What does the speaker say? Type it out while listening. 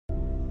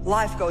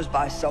Life goes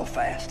by so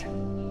fast.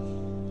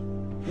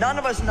 None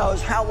of us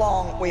knows how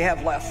long we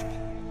have left.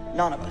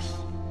 None of us.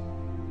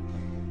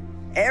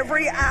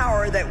 Every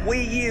hour that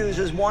we use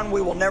is one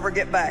we will never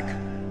get back.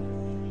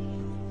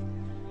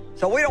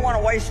 So we don't want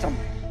to waste them.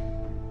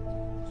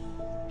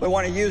 We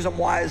want to use them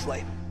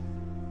wisely.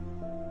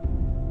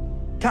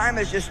 Time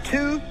is just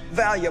too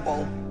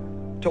valuable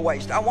to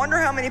waste. I wonder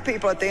how many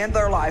people at the end of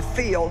their life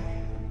feel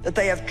that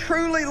they have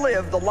truly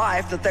lived the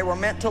life that they were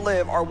meant to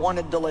live or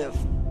wanted to live.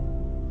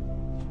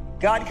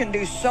 God can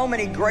do so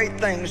many great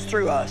things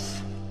through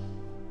us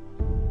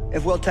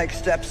if we'll take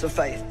steps of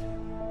faith.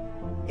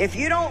 If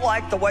you don't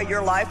like the way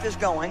your life is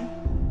going,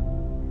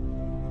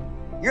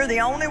 you're the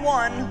only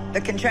one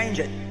that can change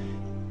it.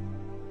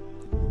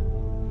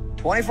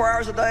 24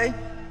 hours a day,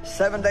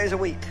 7 days a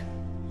week.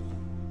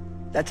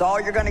 That's all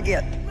you're going to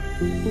get.